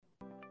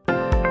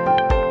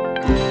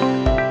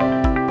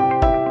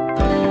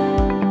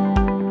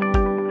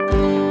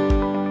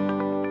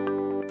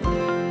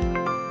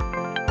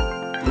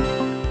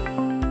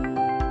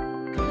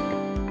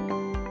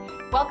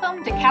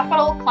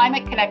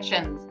Climate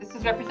Connections. This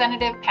is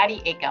Representative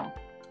Patty Acom.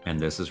 And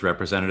this is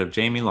Representative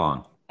Jamie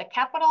Long. The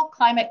Capitol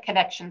Climate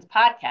Connections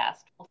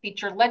podcast will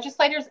feature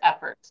legislators'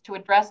 efforts to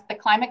address the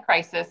climate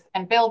crisis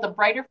and build a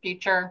brighter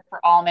future for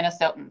all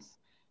Minnesotans.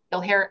 You'll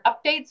hear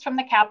updates from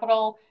the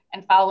Capitol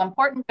and follow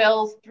important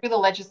bills through the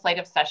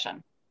legislative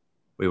session.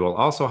 We will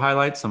also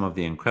highlight some of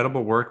the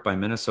incredible work by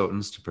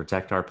Minnesotans to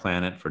protect our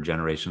planet for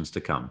generations to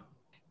come.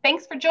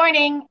 Thanks for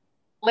joining.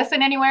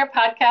 Listen anywhere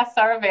podcasts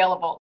are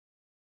available.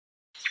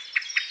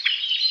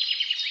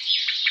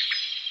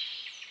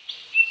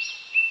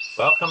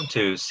 Welcome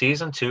to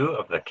Season 2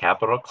 of the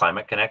Capitol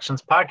Climate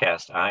Connections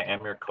podcast. I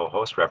am your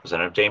co-host,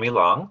 Representative Jamie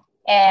Long.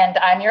 And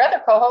I'm your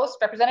other co-host,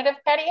 Representative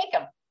Patty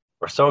Acom.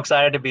 We're so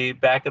excited to be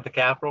back at the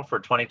Capitol for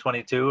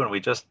 2022, and we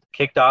just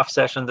kicked off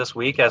session this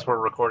week as we're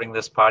recording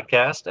this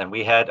podcast, and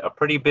we had a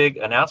pretty big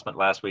announcement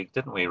last week,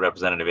 didn't we,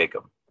 Representative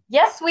Acom?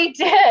 Yes, we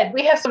did.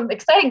 We have some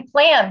exciting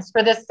plans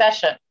for this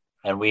session.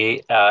 And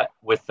we,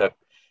 with the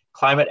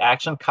Climate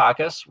Action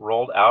Caucus,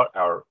 rolled out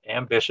our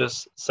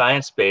ambitious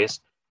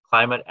science-based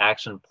climate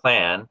action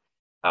plan.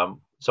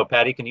 So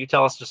Patty, can you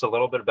tell us just a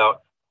little bit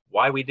about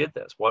why we did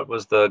this? What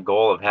was the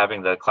goal of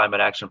having the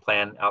climate action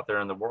plan out there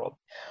in the world?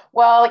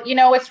 Well,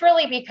 it's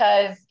really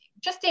because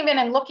just even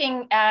in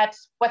looking at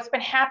what's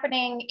been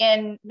happening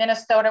in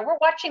Minnesota, we're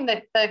watching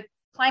the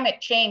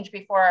climate change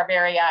before our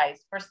very eyes.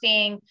 We're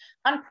seeing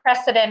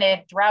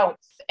unprecedented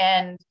droughts,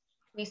 and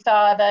we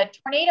saw the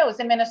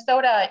tornadoes in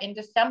Minnesota in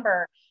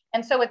December.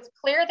 And so it's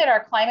clear that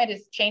our climate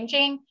is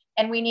changing,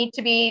 and we need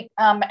to be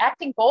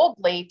acting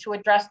boldly to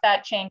address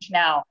that change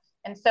now.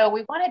 And so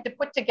we wanted to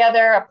put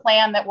together a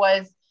plan that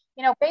was,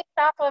 based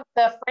off of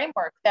the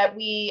framework that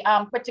we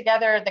put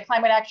together, the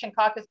Climate Action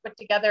Caucus put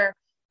together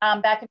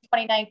back in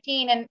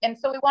 2019. And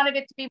so we wanted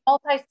it to be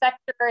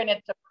multi-sector in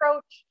its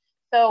approach.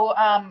 So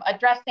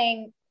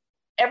addressing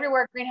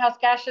everywhere greenhouse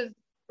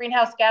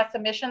gas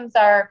emissions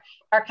are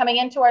coming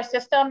into our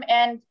system.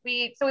 And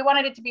we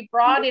wanted it to be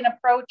broad in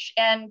approach.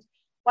 And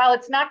while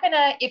it's not going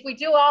to, if we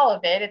do all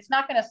of it, it's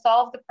not going to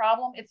solve the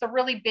problem. It's a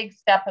really big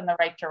step in the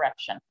right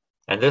direction.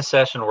 And this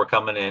session we're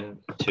coming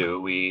into,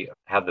 we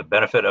have the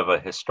benefit of a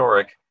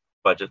historic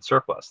budget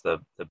surplus, the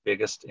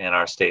biggest in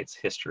our state's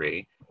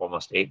history,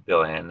 almost $8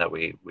 billion that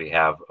we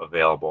have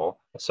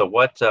available. So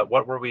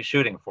what were we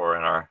shooting for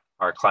in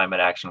our Climate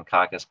Action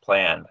Caucus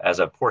plan as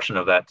a portion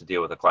of that to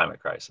deal with the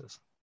climate crisis?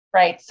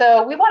 Right.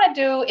 So we want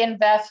to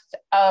invest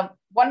 $1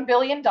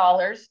 billion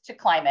to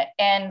climate.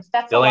 And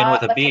that's billion a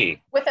lot. With a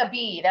B. With a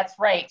B. That's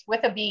right.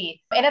 With a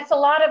B. And it's a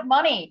lot of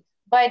money.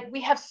 But we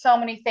have so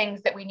many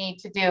things that we need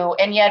to do.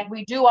 And yet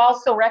we do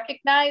also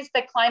recognize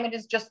that climate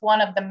is just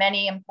one of the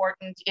many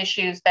important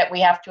issues that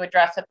we have to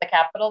address at the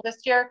Capitol this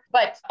year.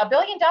 But $1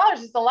 billion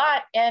is a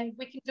lot, and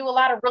we can do a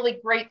lot of really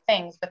great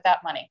things with that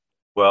money.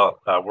 Well,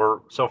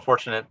 we're so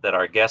fortunate that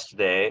our guest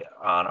today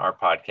on our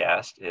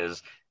podcast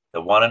is the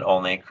one and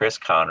only Chris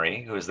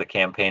Conry, who is the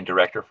campaign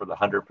director for the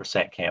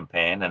 100%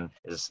 campaign and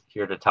is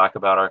here to talk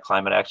about our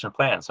climate action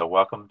plan. So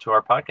welcome to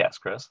our podcast,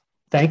 Chris.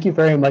 Thank you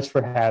very much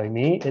for having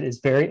me. It is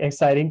very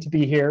exciting to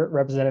be here,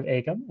 Representative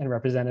Acom and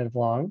Representative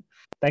Long.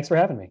 Thanks for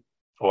having me.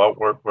 Well,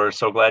 we're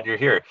so glad you're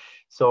here.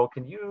 So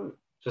can you,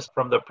 just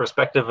from the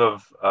perspective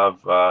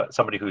of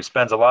somebody who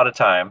spends a lot of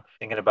time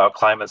thinking about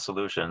climate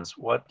solutions,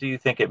 what do you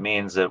think it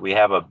means that we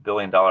have a $1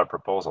 billion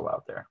proposal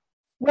out there?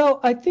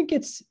 Well, I think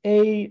it's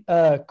a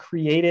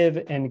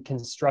creative and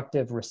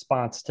constructive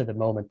response to the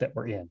moment that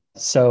we're in.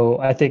 So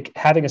I think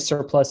having a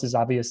surplus is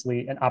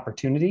obviously an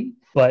opportunity,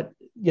 but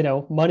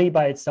money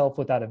by itself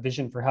without a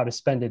vision for how to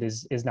spend it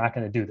is not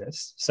going to do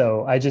this.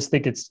 So I just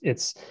think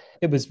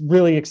it was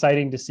really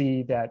exciting to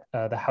see that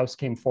the House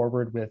came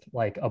forward with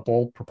like a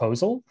bold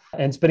proposal,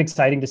 and it's been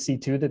exciting to see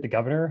too that the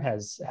governor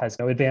has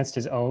advanced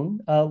his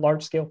own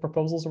large scale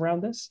proposals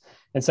around this.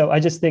 And so I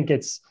just think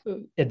it's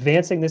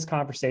advancing this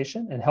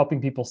conversation and helping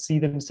people see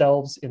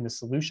themselves in the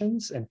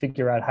solutions and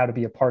figure out how to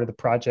be a part of the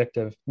project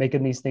of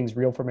making these things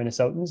real for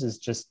Minnesotans is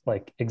just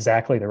like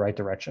exactly the right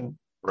direction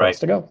for us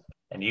to go.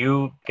 And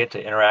you get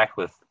to interact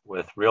with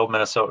real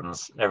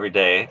Minnesotans every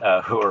day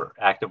who are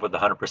active with the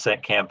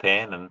 100%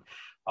 campaign and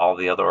all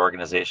the other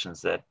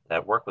organizations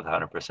that work with the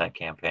 100%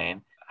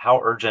 campaign. How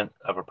urgent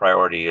of a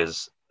priority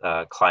is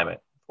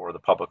climate for the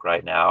public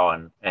right now?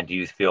 And do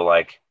you feel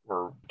like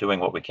we're doing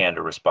what we can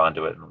to respond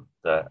to it,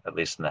 at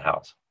least in the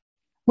House?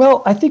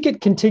 Well, I think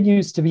it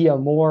continues to be a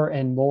more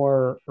and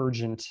more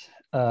urgent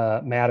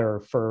matter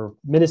for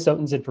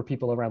Minnesotans and for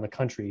people around the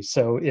country.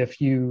 So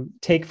if you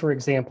take, for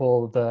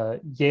example,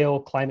 the Yale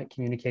Climate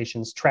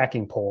Communications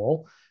Tracking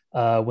Poll,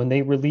 when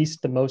they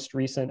released the most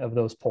recent of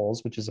those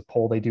polls, which is a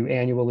poll they do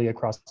annually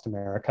across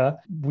America,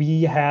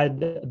 we had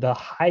the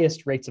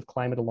highest rates of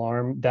climate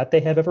alarm that they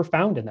have ever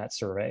found in that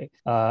survey.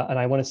 And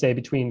I want to say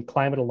between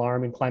climate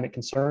alarm and climate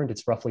concerned,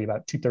 it's roughly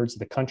about 2/3 of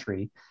the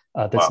country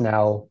that's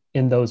now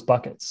in those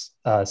buckets.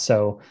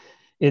 So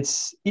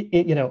it's,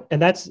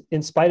 and that's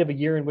in spite of a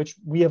year in which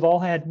we have all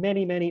had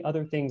many, many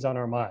other things on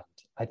our mind.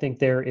 I think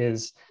there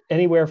is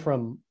anywhere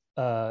from,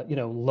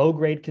 low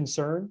grade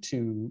concern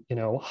to,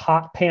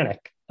 hot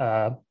panic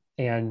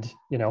And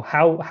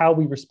how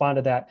we respond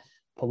to that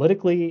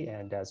politically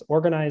and as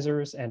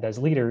organizers and as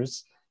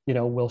leaders,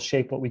 will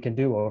shape what we can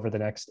do over the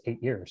next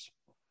 8 years.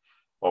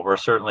 Well, we're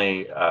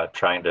certainly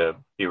trying to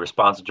be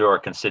responsive to our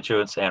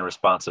constituents and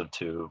responsive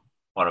to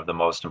one of the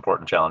most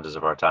important challenges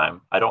of our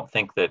time. I don't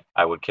think that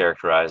I would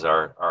characterize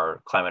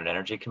our Climate and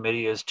Energy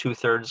Committee as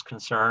 2/3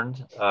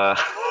 concerned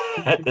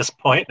at this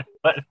point,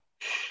 but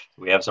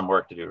we have some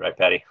work to do, right,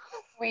 Patty?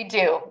 We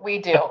do.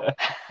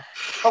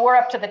 But we're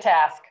up to the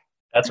task.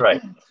 That's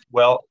right.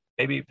 Well,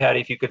 maybe, Patty,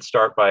 if you could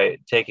start by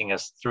taking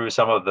us through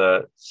some of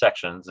the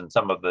sections and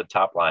some of the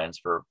top lines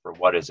for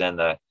what is in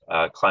the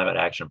Climate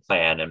Action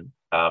Plan.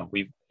 And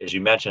we, as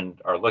you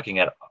mentioned, are looking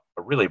at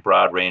a really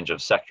broad range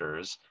of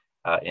sectors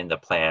in the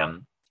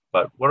plan.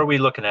 But what are we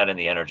looking at in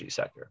the energy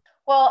sector?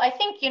 Well, I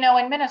think, in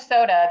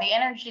Minnesota, the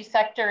energy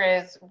sector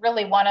is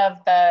really one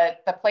of the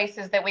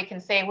places that we can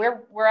say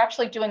we're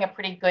actually doing a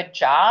pretty good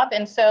job.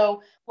 And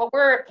so what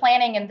we're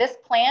planning in this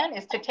plan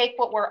is to take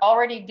what we're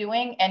already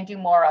doing and do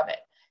more of it.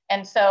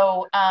 And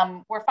so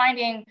we're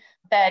finding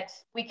that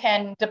we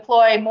can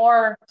deploy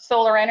more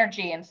solar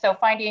energy. And so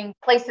finding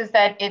places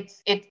that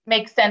it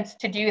makes sense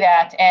to do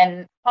that.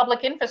 And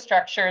public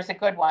infrastructure is a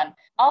good one.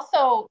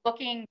 Also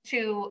looking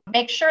to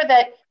make sure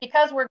that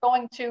because we're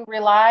going to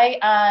rely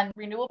on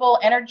renewable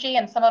energy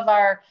and some of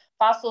our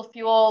fossil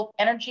fuel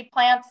energy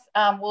plants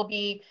will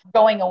be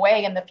going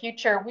away in the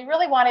future, we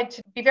really wanted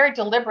to be very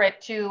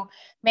deliberate to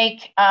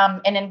make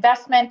an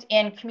investment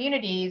in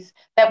communities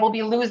that will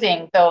be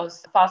losing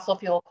those fossil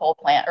fuel coal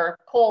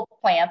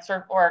plants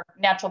or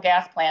natural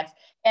gas plants.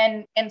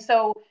 And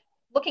so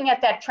looking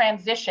at that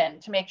transition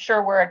to make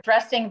sure we're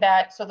addressing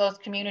that so those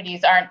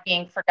communities aren't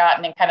being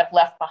forgotten and kind of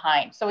left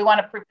behind. So we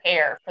want to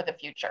prepare for the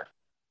future.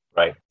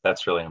 Right.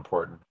 That's really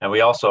important. And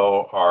we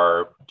also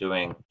are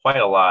doing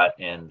quite a lot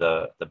in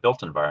the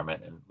built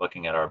environment and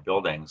looking at our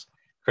buildings.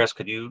 Chris,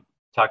 could you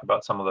talk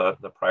about some of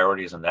the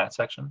priorities in that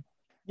section?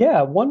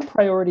 Yeah, one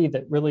priority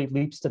that really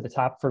leaps to the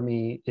top for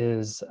me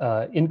is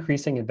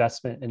increasing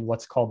investment in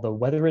what's called the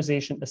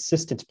Weatherization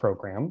Assistance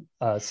Program.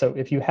 So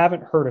if you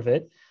haven't heard of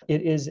it,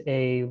 it is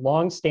a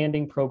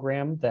long-standing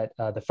program that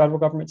the federal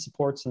government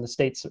supports and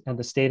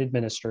the state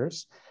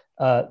administers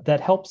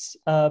that helps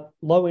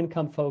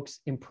low-income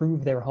folks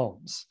improve their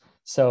homes.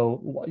 So,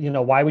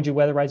 why would you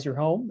weatherize your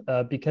home?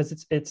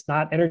 Because it's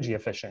not energy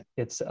efficient.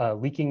 It's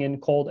leaking in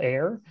cold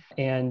air,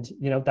 and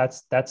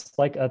that's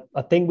like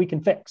a thing we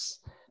can fix.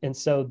 And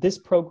so this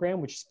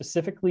program, which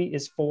specifically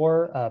is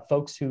for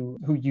folks who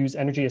use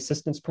energy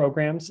assistance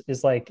programs,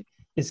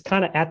 is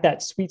kind of at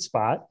that sweet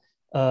spot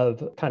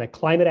of kind of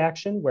climate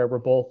action, where we're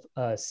both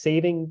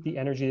saving the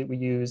energy that we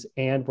use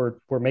and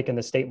we're making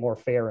the state more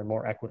fair and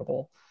more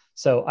equitable.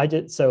 So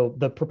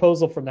the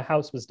proposal from the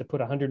House was to put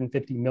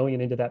 $150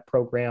 million into that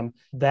program.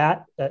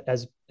 That,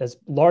 as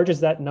large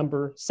as that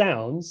number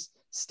sounds,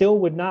 still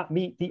would not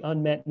meet the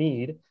unmet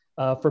need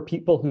for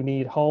people who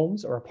need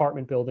homes or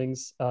apartment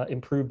buildings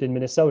improved in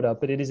Minnesota,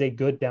 but it is a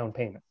good down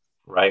payment.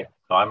 Right.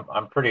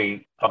 I'm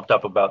pretty pumped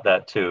up about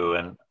that too.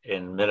 And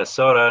in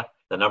Minnesota,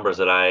 the numbers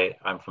that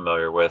I'm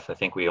familiar with, I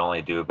think we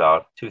only do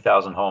about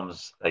 2,000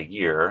 homes a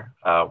year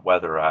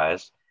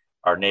weatherized.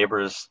 Our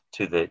neighbors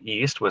to the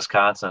east,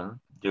 Wisconsin,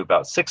 do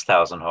about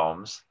 6,000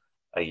 homes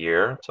a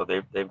year. So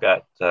they've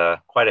got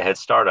quite a head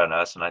start on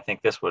us. And I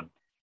think this would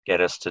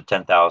get us to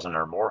 10,000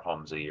 or more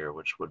homes a year,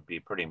 which would be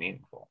pretty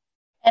meaningful.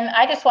 And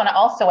I just want to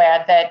also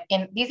add that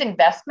in these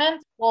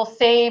investments will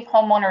save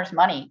homeowners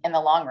money in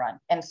the long run.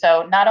 And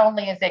so not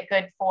only is it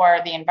good for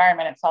the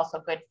environment, it's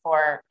also good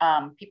for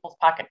people's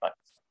pocketbooks.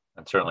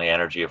 And certainly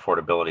energy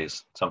affordability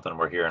is something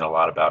we're hearing a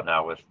lot about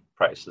now with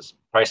price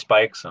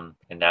spikes and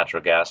in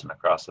natural gas and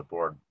across the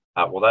board.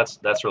 Well,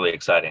 that's really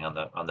exciting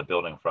on the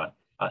building front.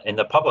 In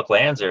the public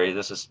lands area,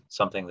 this is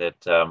something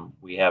that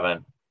we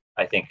haven't,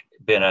 I think,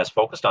 been as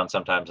focused on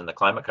sometimes in the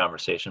climate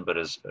conversation, but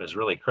is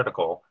really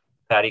critical.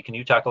 Patty, can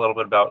you talk a little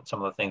bit about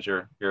some of the things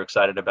you're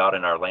excited about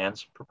in our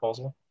lands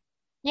proposal?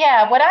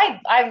 Yeah, what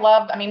I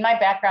love, my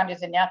background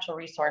is in natural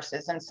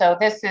resources. And so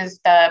this is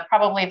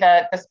probably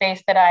the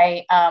space that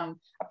I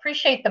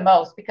appreciate the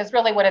most, because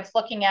really what it's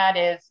looking at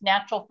is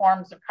natural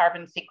forms of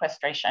carbon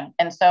sequestration.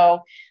 And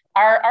so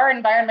our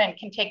environment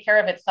can take care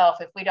of itself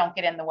if we don't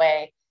get in the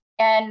way.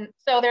 And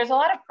so there's a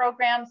lot of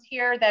programs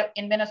here that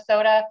in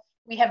Minnesota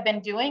we have been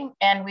doing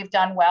and we've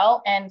done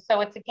well. And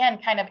so it's, again,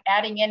 kind of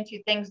adding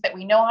into things that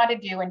we know how to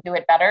do and do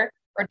it better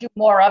or do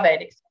more of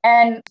it.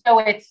 And so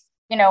it's,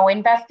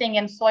 investing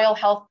in soil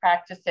health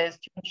practices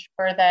to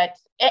ensure that,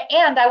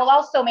 and I will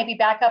also maybe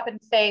back up and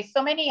say,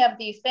 so many of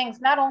these things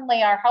not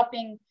only are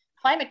helping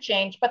climate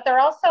change, but they're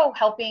also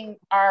helping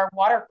our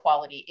water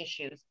quality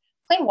issues.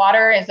 Clean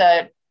water is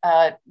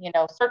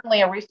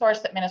certainly a resource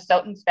that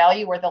Minnesotans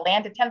value. We're the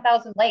land of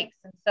 10,000 lakes.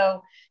 And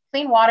so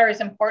clean water is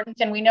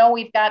important. And we know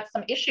we've got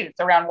some issues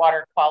around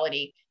water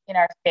quality in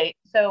our state.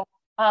 So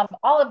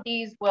all of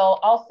these will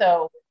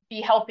also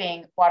be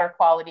helping water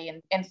quality.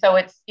 And so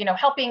it's,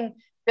 helping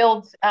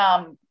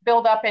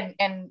build up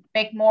and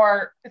make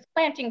more, it's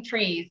planting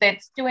trees,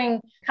 it's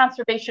doing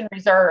conservation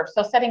reserves.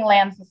 So setting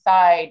lands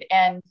aside.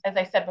 And as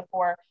I said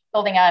before,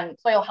 building on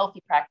soil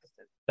healthy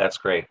practices. That's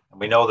great.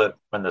 We know that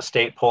when the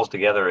state pulls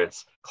together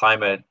its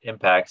climate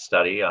impact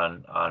study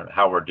on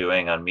how we're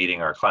doing on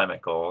meeting our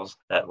climate goals,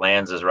 that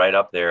lands is right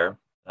up there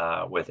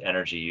with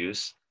energy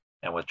use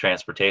and with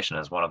transportation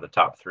as one of the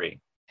top three.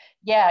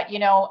 Yeah,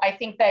 I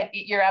think that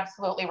you're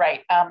absolutely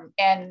right.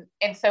 And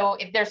so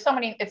there's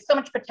it's so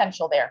much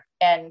potential there.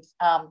 And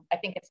I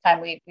think it's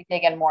time we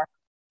dig in more.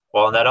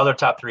 Well, and that other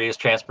top three is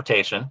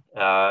transportation.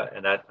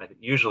 And that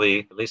usually,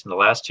 at least in the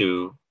last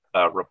two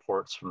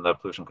reports from the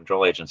Pollution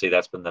Control Agency,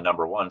 that's been the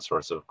number one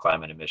source of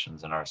climate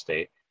emissions in our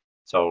state.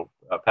 So,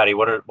 Patty,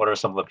 what are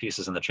some of the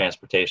pieces in the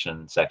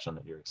transportation section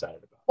that you're excited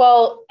about?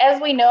 Well, as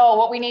we know,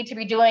 what we need to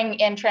be doing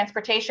in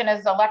transportation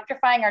is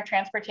electrifying our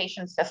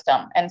transportation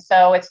system. And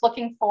so it's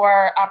looking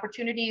for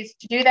opportunities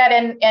to do that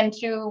and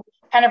to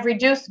kind of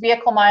reduce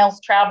vehicle miles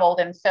traveled.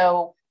 And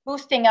so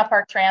boosting up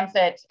our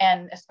transit,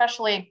 and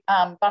especially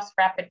bus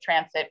rapid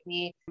transit.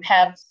 We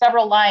have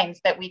several lines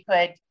that we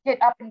could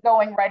get up and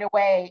going right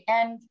away.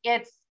 And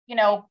it's,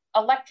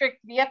 electric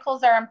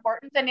vehicles are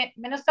important, and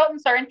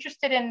Minnesotans are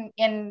interested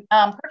in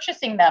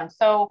purchasing them.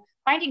 So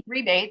finding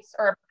rebates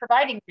or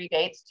providing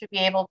rebates to be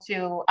able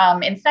to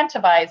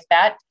incentivize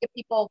that, get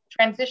people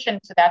transition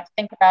to that, to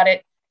think about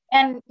it.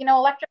 And,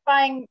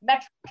 electrifying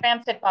metro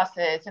transit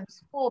buses and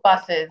school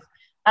buses.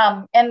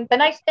 And the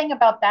nice thing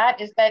about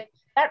that is that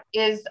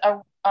is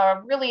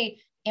a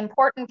really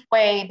important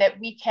way that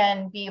we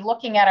can be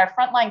looking at our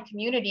frontline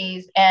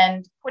communities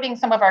and putting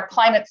some of our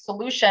climate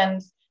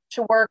solutions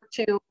to work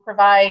to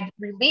provide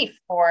relief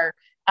for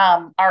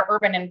our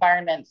urban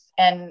environments.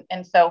 And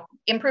so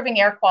improving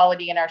air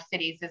quality in our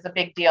cities is a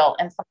big deal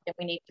and something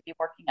we need to be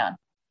working on.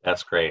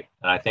 That's great.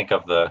 And I think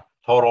of the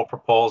total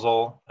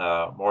proposal,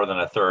 more than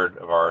a third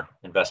of our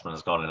investment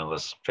is going into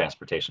this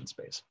transportation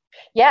space.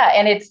 Yeah,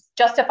 and it's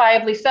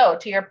justifiably so,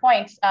 to your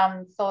point.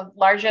 So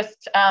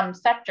largest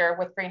sector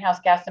with greenhouse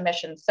gas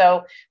emissions.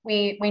 So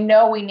we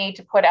know we need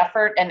to put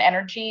effort and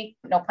energy,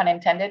 no pun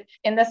intended,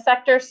 in this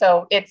sector.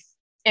 So it's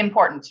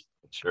important.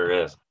 It sure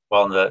is.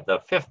 Well,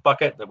 the fifth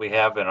bucket that we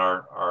have in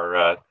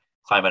our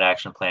climate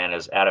action plan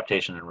is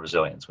adaptation and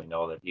resilience. We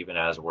know that even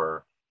as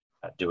we're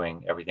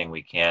doing everything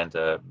we can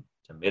to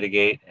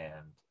mitigate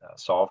and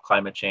solve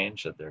climate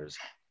change, that there's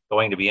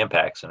going to be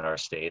impacts in our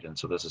state. And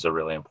so this is a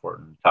really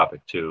important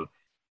topic too.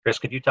 Chris,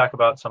 could you talk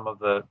about some of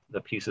the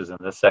pieces in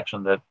this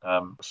section that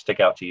stick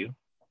out to you?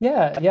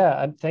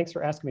 Yeah. Thanks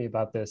for asking me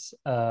about this.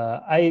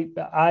 We,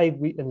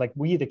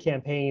 the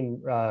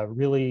campaign,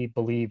 really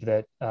believe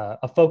that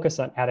a focus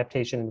on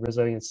adaptation and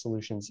resilience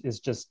solutions is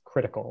just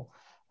critical,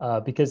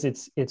 because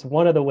it's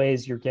one of the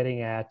ways you're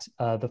getting at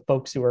the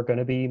folks who are going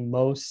to be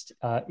most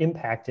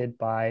impacted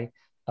by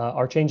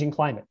our changing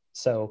climate.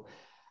 So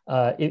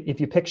if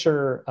you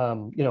picture,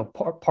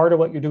 part of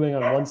what you're doing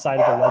on one side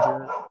of the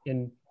ledger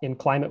in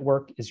climate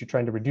work is you're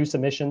trying to reduce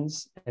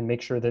emissions and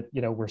make sure that,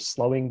 we're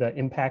slowing the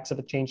impacts of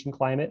a changing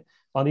climate.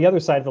 On the other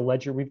side of the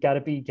ledger, we've got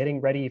to be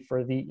getting ready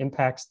for the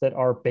impacts that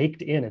are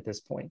baked in at this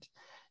point.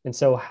 And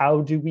so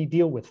how do we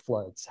deal with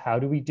floods? How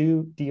do we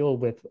deal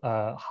with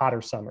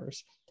hotter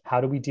summers?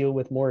 How do we deal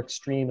with more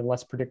extreme and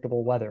less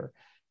predictable weather?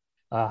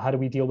 How do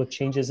we deal with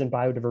changes in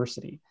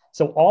biodiversity?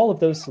 So all of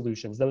those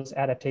solutions, those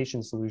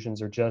adaptation solutions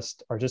are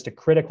just a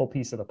critical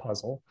piece of the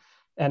puzzle.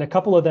 And a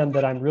couple of them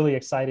that I'm really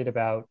excited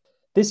about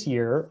this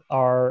year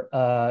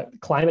are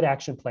climate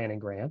action planning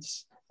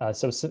grants.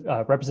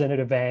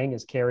 Representative Vang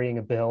is carrying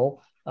a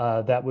bill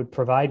that would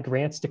provide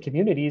grants to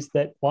communities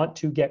that want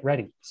to get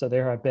ready. So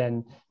there have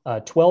been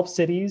 12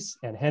 cities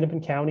and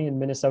Hennepin County in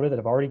Minnesota that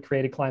have already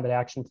created climate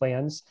action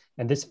plans.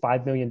 And this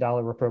 $5 million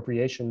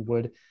appropriation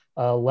would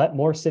let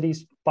more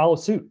cities follow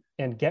suit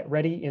and get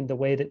ready in the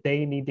way that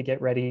they need to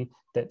get ready,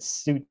 that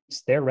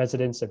suits their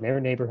residents and their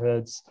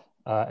neighborhoods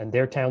and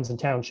their towns and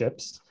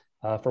townships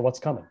for what's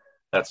coming.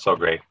 That's so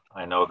great.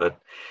 I know that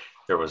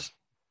there was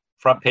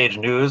front page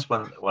news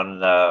when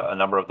a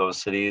number of those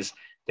cities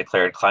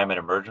declared climate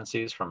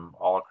emergencies from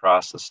all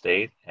across the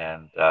state,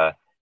 and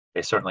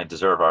they certainly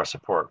deserve our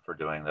support for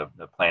doing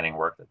the planning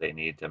work that they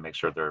need to make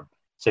sure their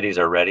cities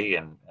are ready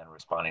and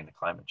responding to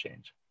climate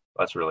change.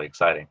 That's really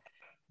exciting.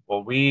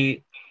 Well,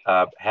 we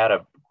had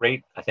a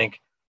great, I think,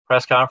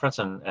 press conference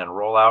and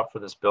rollout for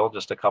this bill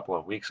just a couple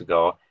of weeks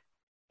ago.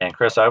 And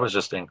Chris, I was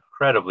just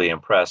incredibly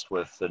impressed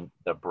with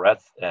the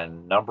breadth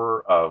and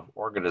number of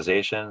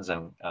organizations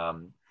and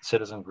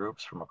citizen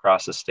groups from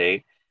across the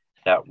state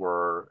that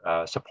were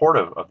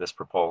supportive of this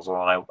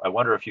proposal. And I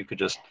wonder if you could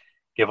just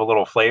give a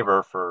little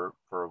flavor for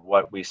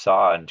what we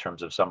saw in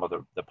terms of some of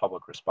the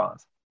public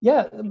response.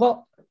 Yeah,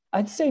 well,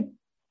 I'd say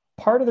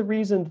part of the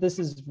reason this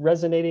is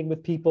resonating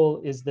with people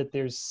is that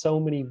there's so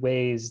many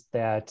ways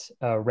that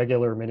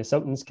regular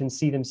Minnesotans can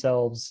see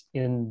themselves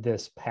in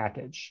this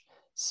package.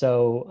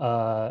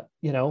 So,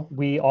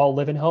 we all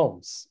live in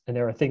homes, and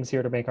there are things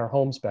here to make our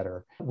homes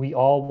better. We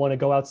all want to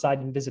go outside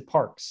and visit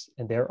parks,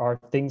 and there are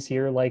things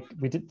here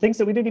things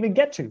that we didn't even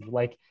get to,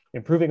 like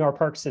improving our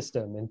park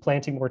system and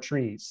planting more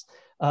trees.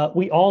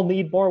 We all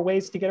need more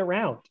ways to get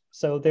around.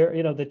 So there,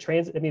 the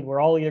transit, I mean, we're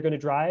all either going to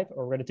drive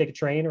or we're going to take a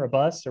train or a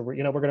bus, or we're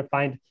going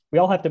to we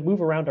all have to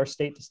move around our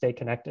state to stay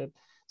connected.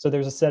 So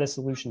there's a set of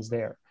solutions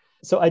there.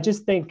 So I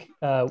just think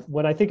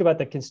when I think about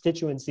the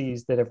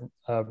constituencies that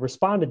have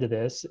responded to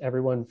this,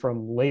 everyone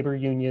from labor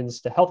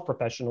unions to health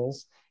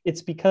professionals,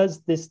 it's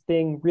because this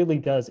thing really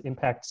does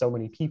impact so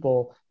many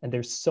people, and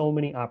there's so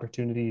many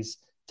opportunities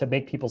to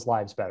make people's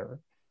lives better.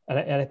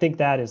 And I think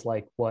that is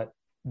like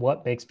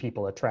what makes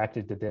people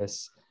attracted to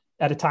this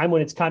at a time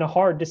when it's kind of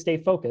hard to stay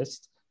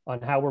focused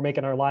on how we're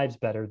making our lives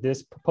better.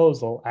 This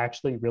proposal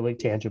actually really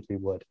tangibly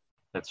would.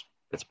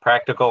 It's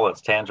practical, it's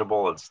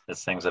tangible,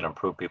 it's things that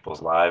improve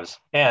people's lives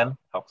and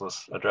helps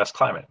us address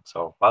climate.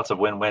 So lots of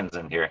win-wins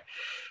in here.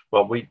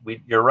 Well,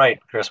 you're right,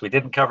 Chris. We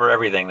didn't cover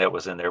everything that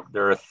was in there.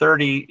 There are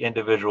 30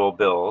 individual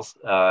bills,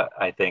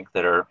 I think,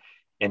 that are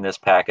in this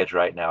package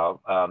right now.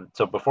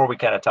 So before we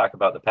kind of talk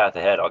about the path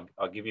ahead,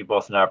 I'll give you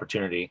both an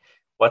opportunity.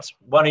 What's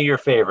one of your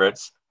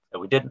favorites that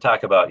we didn't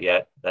talk about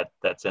yet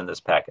that's in this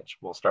package?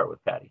 We'll start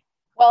with Patty.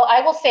 Well,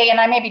 I will say, and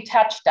I maybe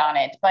touched on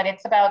it, but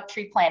it's about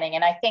tree planting.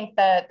 And I think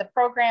the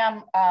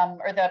program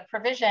or the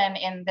provision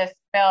in this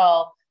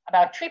bill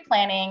about tree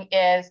planting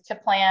is to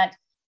plant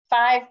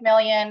 5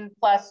 million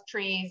plus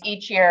trees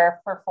each year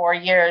for 4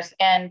 years.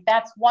 And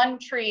that's one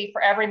tree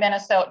for every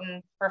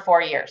Minnesotan for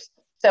 4 years.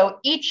 So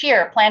each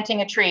year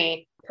planting a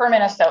tree per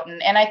Minnesotan.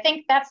 And I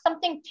think that's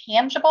something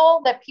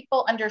tangible that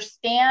people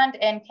understand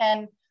and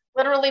can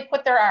literally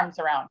put their arms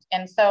around.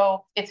 And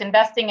so it's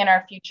investing in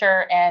our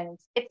future, and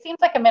it seems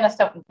like a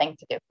Minnesotan thing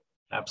to do.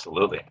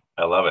 Absolutely.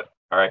 I love it.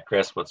 All right,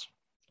 Chris, what's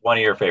one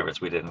of your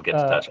favorites we didn't get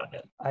to touch on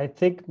yet? I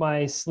think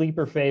my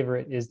sleeper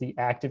favorite is the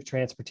Active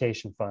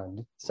Transportation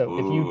Fund. So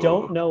if you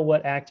don't know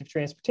what active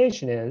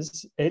transportation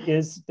is, it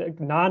is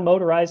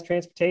non-motorized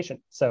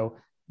transportation. So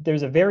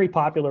there's a very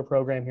popular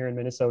program here in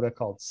Minnesota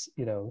called,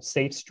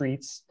 Safe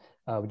Streets,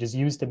 which is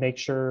used to make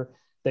sure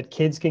that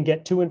kids can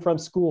get to and from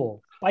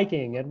school,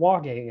 biking and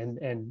walking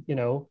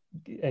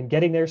and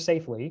getting there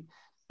safely.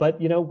 But,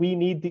 we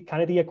need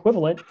the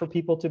equivalent for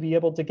people to be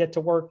able to get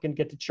to work and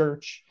get to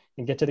church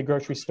and get to the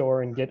grocery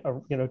store and get,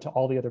 to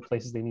all the other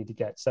places they need to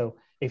get. So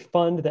a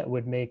fund that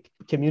would make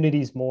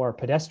communities more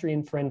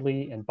pedestrian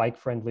friendly and bike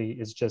friendly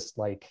is just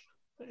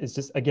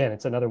again,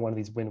 it's another one of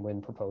these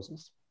win-win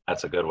proposals.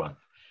 That's a good one.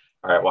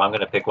 All right, well, I'm going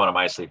to pick one of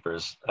my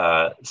sleepers.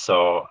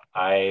 So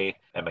I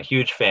am a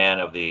huge fan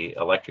of the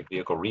electric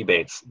vehicle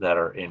rebates that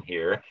are in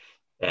here.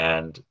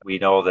 And we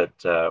know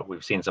that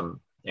we've seen some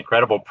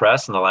incredible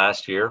press in the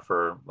last year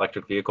for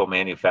electric vehicle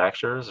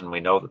manufacturers. And we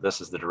know that this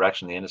is the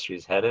direction the industry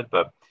is headed,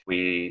 but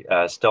we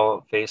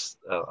still face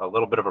a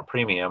little bit of a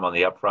premium on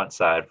the upfront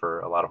side for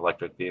a lot of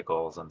electric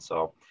vehicles. And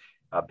so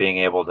being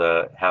able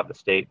to have the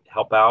state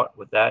help out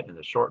with that in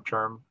the short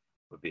term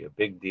would be a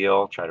big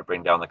deal, try to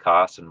bring down the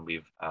cost. And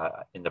we've,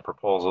 in the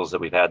proposals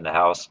that we've had in the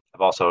House, have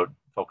also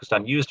focused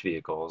on used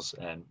vehicles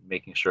and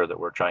making sure that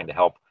we're trying to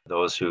help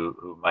those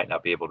who might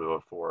not be able to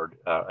afford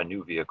a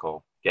new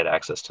vehicle get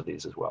access to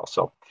these as well.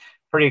 So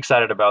pretty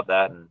excited about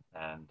that.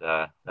 And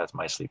that's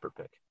my sleeper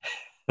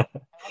pick.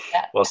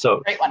 Well, so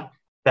great one.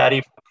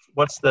 Patty,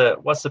 what's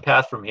the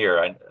path from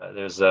here?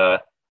 There's a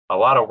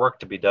lot of work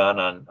to be done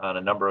on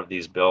a number of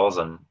these bills,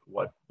 and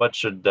what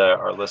should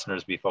our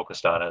listeners be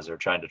focused on as they're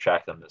trying to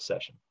track them this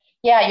session?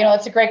 Yeah,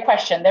 it's a great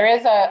question. There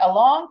is a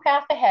long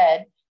path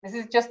ahead. This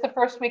is just the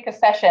first week of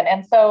session.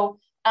 And so,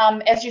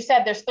 as you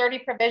said, there's 30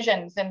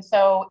 provisions. And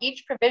so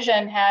each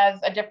provision has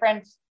a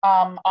different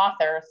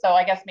author. So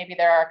I guess maybe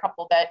there are a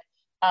couple that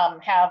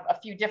have a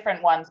few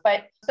different ones.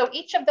 But so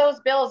each of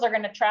those bills are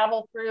going to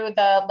travel through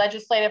the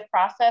legislative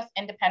process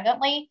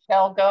independently.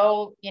 They'll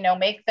go,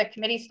 make the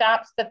committee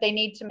stops that they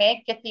need to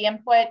make, get the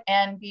input,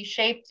 and be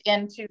shaped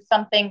into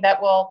something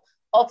that will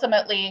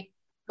ultimately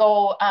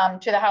go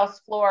to the House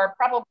floor,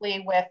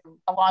 probably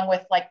along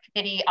with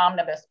committee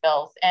omnibus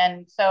bills.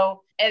 And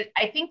so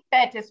I think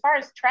that as far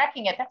as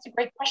tracking it, that's a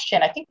great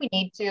question. I think we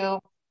need to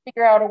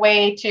figure out a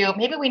way to,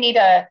 maybe we need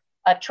a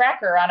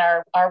tracker on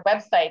our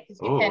website, because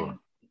we can,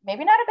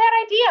 maybe not a bad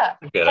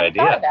idea. Good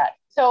idea. Thought of that.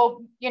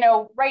 So,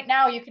 right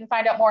now you can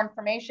find out more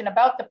information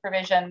about the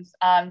provisions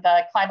on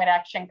the Climate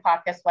Action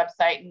Caucus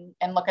website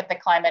and look at the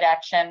climate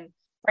action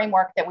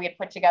framework that we had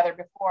put together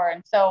before.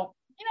 And so,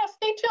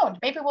 stay tuned.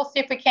 Maybe we'll see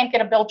if we can't get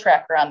a bill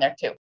tracker on there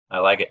too. I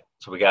like it.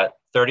 So we got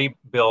 30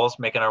 bills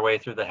making our way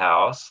through the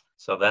House.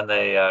 So then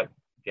they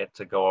get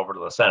to go over to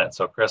the Senate.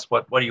 So Chris,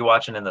 what are you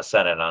watching in the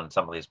Senate on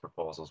some of these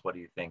proposals? What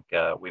do you think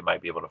we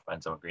might be able to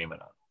find some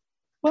agreement on?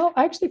 Well,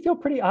 I actually feel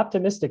pretty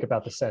optimistic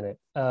about the Senate.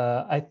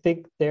 I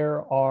think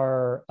there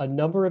are a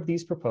number of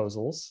these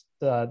proposals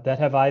that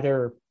have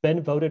either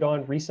been voted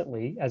on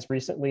recently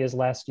as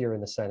last year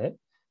in the Senate,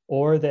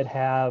 or that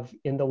have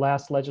in the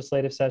last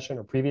legislative session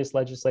or previous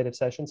legislative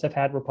sessions have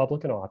had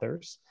Republican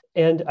authors.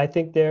 And I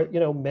think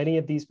many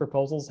of these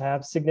proposals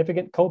have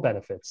significant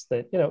co-benefits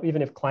that,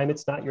 even if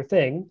climate's not your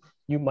thing,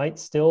 you might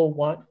still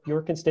want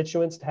your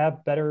constituents to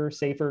have better,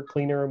 safer,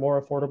 cleaner,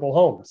 more affordable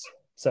homes.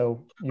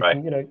 So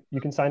you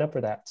can sign up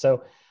for that.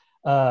 So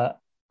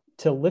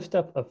to lift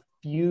up a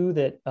few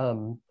that,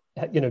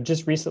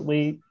 just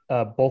recently,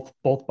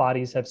 both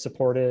bodies have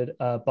supported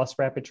bus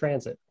rapid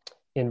transit.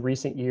 In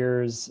recent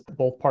years,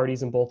 both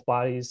parties and both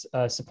bodies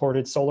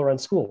supported solar on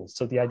schools.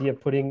 So the idea of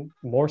putting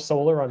more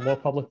solar on more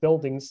public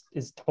buildings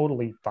is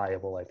totally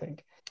viable, I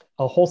think.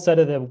 A whole set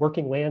of the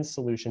working land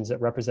solutions that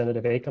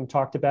Representative Acomb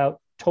talked about,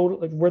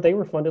 where they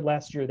were funded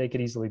last year, they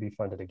could easily be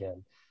funded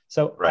again.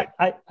 So right.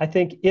 I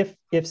think if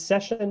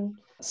session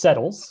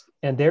settles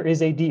and there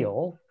is a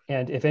deal,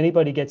 and if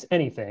anybody gets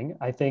anything,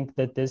 I think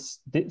that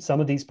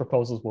some of these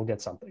proposals will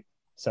get something.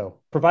 So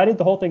provided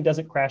the whole thing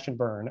doesn't crash and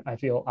burn, I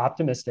feel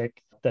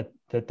optimistic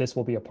that this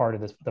will be a part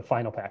of the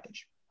final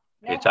package.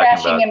 No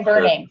crashing and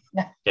burning.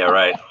 Yeah,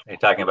 right. Are you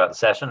talking about the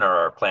session or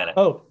our planet?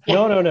 Oh,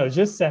 no,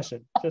 just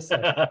session. Just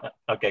session.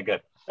 Okay,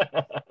 good.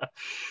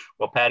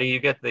 Well, Patty, you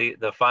get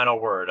the final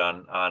word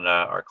on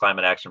our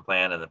climate action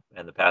plan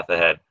and the path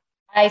ahead.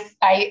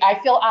 I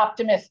feel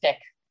optimistic.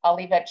 I'll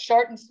leave it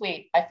short and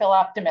sweet. I feel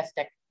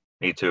optimistic.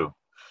 Me too.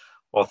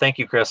 Well, thank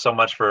you, Chris, so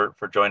much for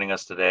joining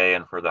us today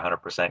and for the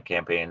 100%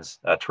 campaign's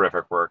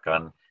terrific work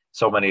on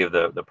so many of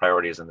the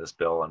priorities in this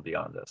bill and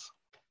beyond this.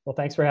 Well,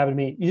 thanks for having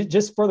me.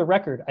 Just for the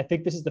record, I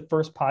think this is the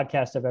first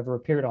podcast I've ever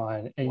appeared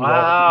on. And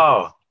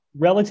wow.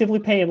 Relatively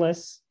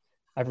painless.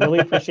 I've really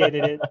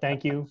appreciated it.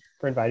 Thank you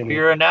for inviting me.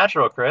 You're a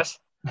natural, Chris.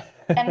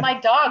 And my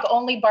dog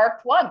only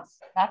barked once.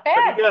 Not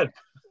bad.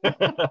 Pretty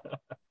good.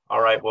 All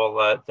right.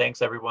 Well,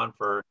 thanks everyone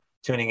for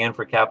tuning in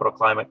for Capital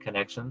Climate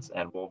Connections,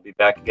 and we'll be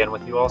back again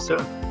with you all soon.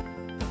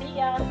 See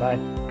ya.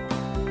 Bye.